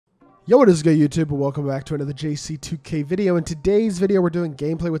Yo, what is good, YouTube, and welcome back to another JC2K video. In today's video, we're doing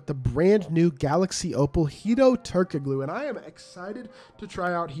gameplay with the brand new Galaxy Opal HEDO TURKOGLU, and I am excited to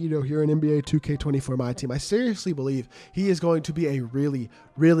try out HEDO here in NBA 2K24 MyTEAM. I seriously believe he is going to be a really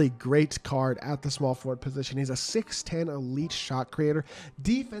great card at the small forward position. He's a 6'10 elite shot creator.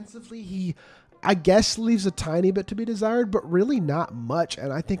 Defensively, he I guess leaves a tiny bit to be desired, but really not much.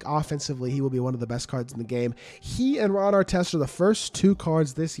 And I think offensively, he will be one of the best cards in the game. He and Ron Artest are the first two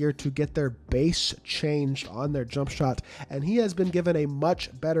cards this year to get their base changed on their jump shot. And he has been given a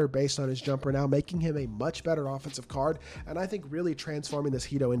much better base on his jumper now, making him a much better offensive card. And I think really transforming this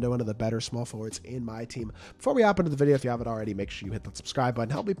HEDO into one of the better small forwards in my team. Before we hop into the video, if you haven't already, make sure you hit that subscribe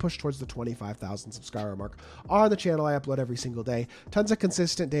button. Help me push towards the 25,000 subscriber mark on the channel. I upload every single day. Tons of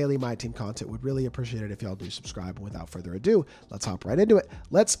consistent daily My Team content. Would really appreciate it if y'all do subscribe. And without further ado, let's hop right into it.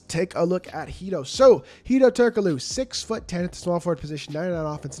 Let's take a look at HEDO. So HEDO TURKOGLU, 6'10" at the small forward position, 99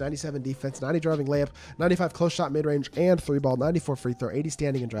 offense, 97 defense, 90 driving layup, 95 close shot mid range and 3 ball, 94 free throw, 80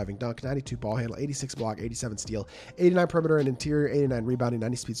 standing and driving dunk, 92 ball handle, 86 block, 87 steal, 89 perimeter and interior, 89 rebounding,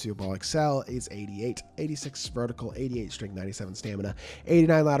 90 speed steal ball excel is 88, 86 vertical, 88 strength, 97 stamina,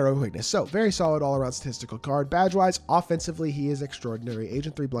 89 lateral quickness. So very solid all around statistical card. Badge wise, offensively, he is extraordinary.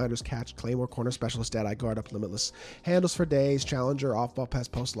 Agent 3 blinders, catch, claymore, corner specialist, dead-eye guard up limitless, handles for days, challenger, off-ball pass,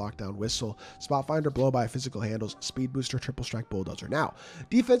 post lockdown, whistle, spot finder, blow by, physical handles, speed booster, triple strike, bulldozer. Now,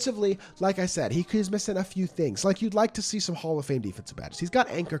 defensively, like I said, he's missing a few things. Like you'd like to see some Hall of Fame defensive badges. He's got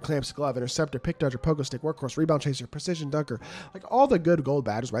anchor, clamps, glove, interceptor, pick dodger, pogo stick, workhorse, rebound chaser, precision dunker, like all the good gold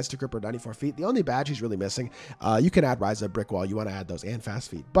badges. Right stick gripper, 94 feet. The only badge he's really missing, you can add rise up, brick wall. You want to add those and fast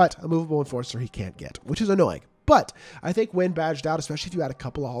feet, but a movable enforcer he can't get, which is annoying. But I think when badged out, especially if you add a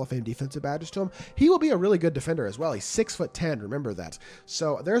couple of Hall of Fame defensive badges to him, he will be a really good defender as well. He's 6'10", remember that.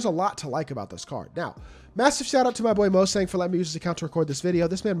 So there's a lot to like about this card. Now, massive shout out to my boy Mosang for letting me use his account to record this video.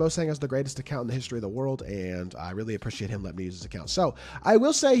 This man Mosang has the greatest account in the history of the world, and I really appreciate him letting me use his account. So I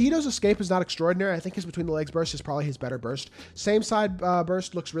will say HEDO's escape is not extraordinary. I think his between the legs burst is probably his better burst. Same side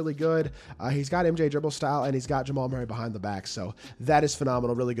burst looks really good. He's got MJ dribble style, and he's got Jamal Murray behind the back. So that is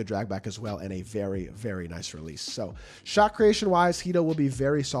phenomenal. Really good drag back as well, and a very nice release. So shot creation wise, HEDO will be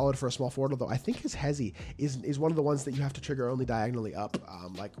very solid for a small forward, although I think his hezzy is one of the ones that you have to trigger only diagonally up,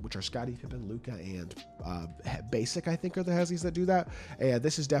 like which are Scottie Pippen, Luka, and basic, I think, are the hezzies that do that. And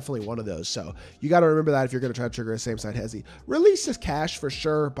this is definitely one of those. So you got to remember that if you're going to try to trigger a same side hezzy. Release is cash for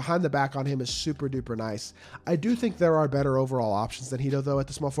sure. Behind the back on him is super duper nice. I do think there are better overall options than HEDO though at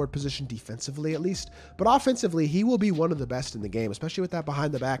the small forward position, defensively at least. But offensively, he will be one of the best in the game, especially with that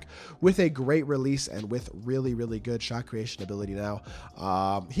behind the back, with a great release and with really good shot creation ability now.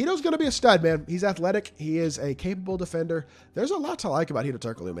 HEDO's going to be a stud, man. He's athletic. He is a capable defender. There's a lot to like about HEDO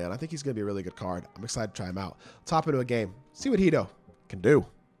TURKOGLU, man. I think he's going to be a really good card. I'm excited to try him out. Let's hop into a game. See what HEDO can do.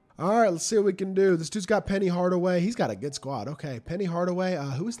 All right, let's see what we can do. This dude's got Penny Hardaway. He's got a good squad. Okay, Penny Hardaway.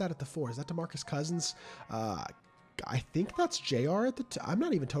 Who is that at the 4? Is that DeMarcus Cousins? I think that's JR at the I'm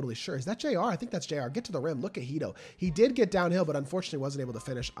not even totally sure. Is that JR? I think that's JR. Get to the rim. Look at HEDO. He did get downhill, but unfortunately wasn't able to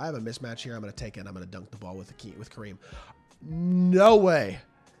finish. I have a mismatch here. I'm going to take it, and I'm going to dunk the ball with Kareem. No way.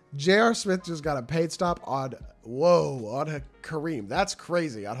 J.R. Smith just got a paid stop on, on Kareem. That's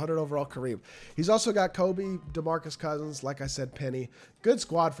crazy. On 100 overall Kareem. He's also got Kobe, DeMarcus Cousins, like I said, Penny. Good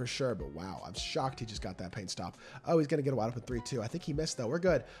squad for sure, but wow, I'm shocked he just got that paint stop. Oh, he's going to get a wide open 3-2. I think he missed, though. We're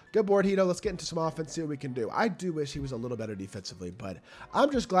good. Good board, HEDO. Let's get into some offense, see what we can do. I do wish he was a little better defensively, but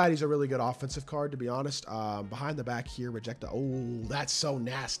I'm just glad he's a really good offensive card, to be honest. Behind the back here, reject the, oh, that's so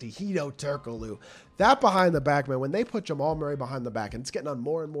nasty. HEDO TURKOGLU. That behind the back, man, when they put Jamal Murray behind the back, and it's getting on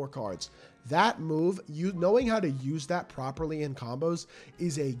more and more cards, that move, knowing how to use that properly in combos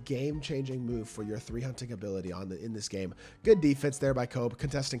is a game-changing move for your 3-hunting ability in this game. Good defense there by Kobe,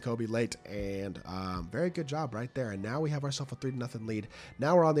 contesting Kobe late, and very good job right there. And now we have ourselves a 3-0 lead.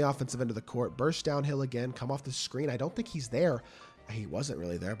 Now we're on the offensive end of the court. Burst downhill again, come off the screen. I don't think he's there. He wasn't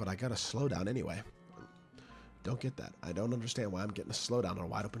really there, but I got a slowdown anyway. Don't get that. I don't understand why I'm getting a slowdown on a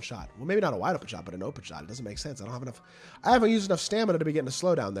wide open shot. Well, maybe not a wide open shot, but an open shot. It doesn't make sense. I haven't used enough stamina to be getting a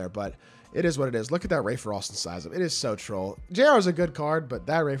slowdown there, but it is what it is. Look at that Ray for Austin size up. It is so troll. JR is a good card, but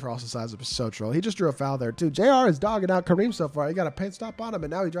that Ray for Austin size up is so troll. He just drew a foul there too. JR is dogging out Kareem so far. He got a paint stop on him, and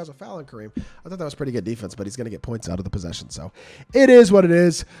now he draws a foul on Kareem. I thought that was pretty good defense, but he's going to get points out of the possession. So it is what it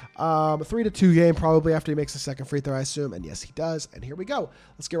is. A 3-2 game probably after he makes the second free throw, I assume. And yes, he does. And here we go.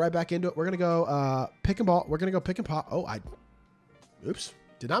 Let's get right back into it. We're going to go pick and ball. We're going to go pick and pop. Oh, oops.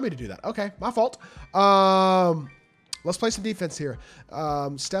 Did not mean to do that. Okay, my fault. Let's play some defense here.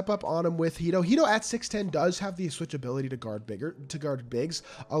 Step up on him with HEDO. HEDO at 6'10" does have the switchability to guard bigs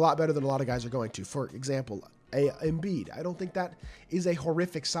a lot better than a lot of guys are going to. For example, Embiid. I don't think that is a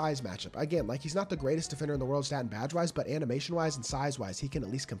horrific size matchup. Again, like, he's not the greatest defender in the world stat and badge-wise, but animation-wise and size-wise, he can at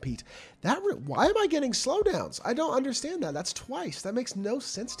least compete. Why am I getting slowdowns? I don't understand that. That's twice. That makes no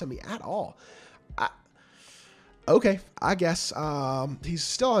sense to me at all. Okay, I guess he's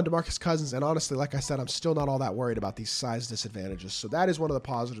still on DeMarcus Cousins, and honestly, like I said, I'm still not all that worried about these size disadvantages, so that is one of the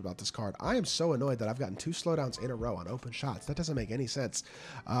positives about this card. I am so annoyed that I've gotten 2 slowdowns in a row on open shots. That doesn't make any sense.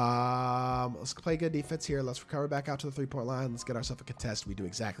 Let's play good defense here. Let's recover back out to the three-point line. Let's get ourselves a contest. We do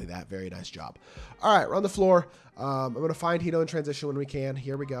exactly that. Very nice job. All right, run the floor. I'm going to find HEDO in transition when we can.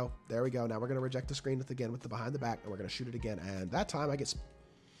 Here we go. There we go. Now we're going to reject the screen again with the behind the back, and we're going to shoot it again, and that time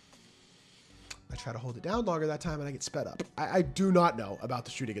I try to hold it down longer that time, and I get sped up. I do not know about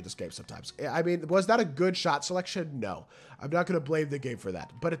the shooting in this game sometimes. I mean, was that a good shot selection? No. I'm not going to blame the game for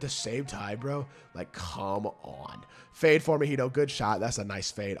that. But at the same time, bro, like, come on. Fade for me, HEDO. Good shot. That's a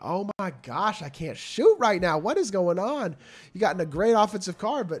nice fade. Oh, my gosh. I can't shoot right now. What is going on? You got in a great offensive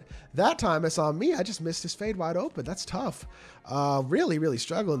card, but that time it's on me. I just missed his fade wide open. That's tough. Really, really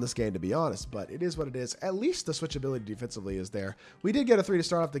struggling this game, to be honest, but it is what it is. At least the switchability defensively is there. We did get a 3 to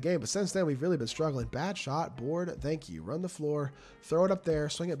start off the game, but since then, we've really been struggling. Bad shot, board, thank you. Run the floor, throw it up there,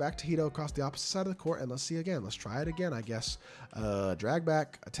 swing it back to HEDO across the opposite side of the court, and let's see again. Let's try it again, I guess. Drag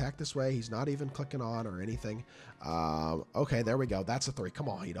back, attack this way. He's not even clicking on or anything. Okay, there we go. That's a 3. Come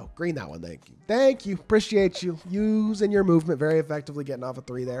on, HEDO. Green that one. Thank you. Thank you. Appreciate you using your movement very effectively, getting off a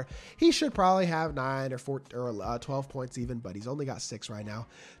 3 there. He should probably have 9 or 12 points even, but he's only got 6 right now.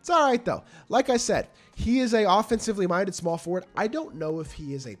 It's all right, though. Like I said, he is a offensively minded small forward. I don't know if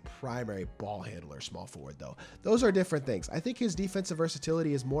he is a primary ball handler small forward, though. Those are different things. I think his defensive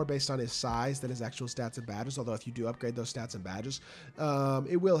versatility is more based on his size than his actual stats and badges, although if you do upgrade those stats and badges,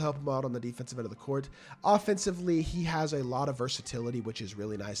 it will help him out on the defensive end of the court. Offensively, he has a lot of versatility, which is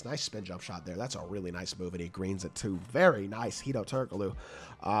really nice. Nice spin jump shot there. That's a really nice move, and he greens it too. Very nice. HEDO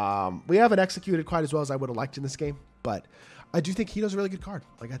TURKOGLU. We haven't executed quite as well as I would have liked in this game, but I do think HEDO's a really good card.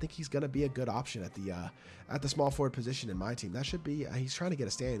 Like, I think he's going to be a good option at the small forward position in my team. That should be, he's trying to get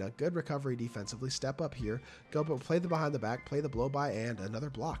a standing. A good recovery defensively. Step up here. Go play the behind the back, play the blow by, and another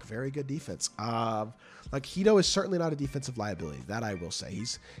block. Very good defense. Like, HEDO is certainly not a defensive liability. That I will say.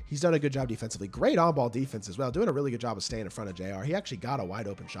 He's done a good job defensively. Great on-ball defense as well. Doing a really good job of staying in front of JR. He actually got a wide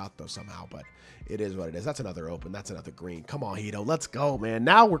open shot, though, somehow, but it is what it is. That's another open. That's another green. Come on, HEDO. Let's go, man.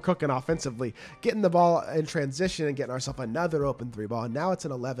 Now we're cooking offensively. Getting the ball in transition and getting ourselves another open 3 ball. And now it's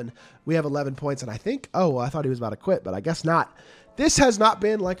an 11. We have 11 points, and I think, oh, I thought he was about to quit, but I guess not. This has not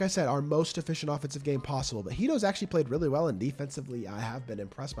been, like I said, our most efficient offensive game possible, but HEDO's actually played really well, and defensively, I have been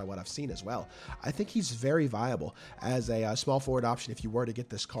impressed by what I've seen as well. I think he's very viable as a small forward option if you were to get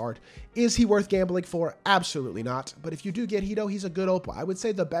this card. Is he worth gambling for? Absolutely not, but if you do get HEDO, he's a good opal. I would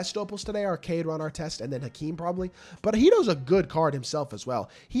say the best opals today are Cade, on our test, and then Hakeem probably, but HEDO's a good card himself as well.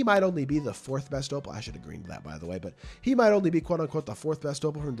 He might only be the 4th best opal. I should agree to that, by the way, but he might only be, quote-unquote, the 4th best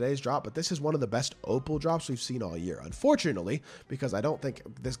opal from today's drop, but this is one of the best opal drops we've seen all year. Unfortunately, because I don't think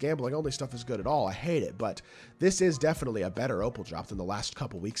this gambling only stuff is good at all. I hate it, but this is definitely a better opal drop than the last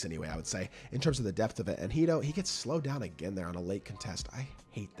couple weeks anyway, I would say, in terms of the depth of it. And HEDO, he gets slowed down again there on a late contest. I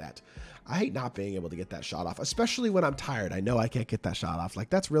hate that. I hate not being able to get that shot off, especially when I'm tired. I know I can't get that shot off. Like,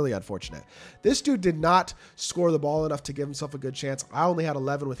 that's really unfortunate. This dude did not score the ball enough to give himself a good chance. I only had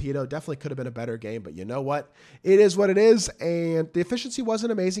 11 with HEDO. Definitely could have been a better game, but you know what? It is what it is, and the efficiency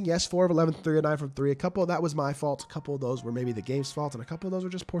wasn't amazing. Yes, 4 of 11, 3 of 9 from 3. A couple of that was my fault. A couple of those were maybe the game's fault, and a couple of those were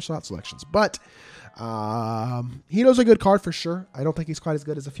just poor shot selections. But HEDO's a good card for sure. I don't think he's quite as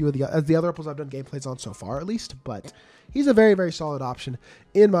good as a few of the other opals I've done gameplays on so far, at least, but he's a very, very solid option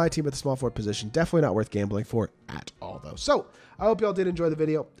in my team at the small forward position. Definitely not worth gambling for at all, though. So I hope y'all did enjoy the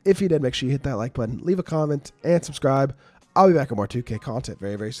video. If you did, make sure you hit that like button, leave a comment, and subscribe. I'll be back with more 2K content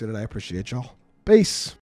very, very soon, and I appreciate y'all. Peace.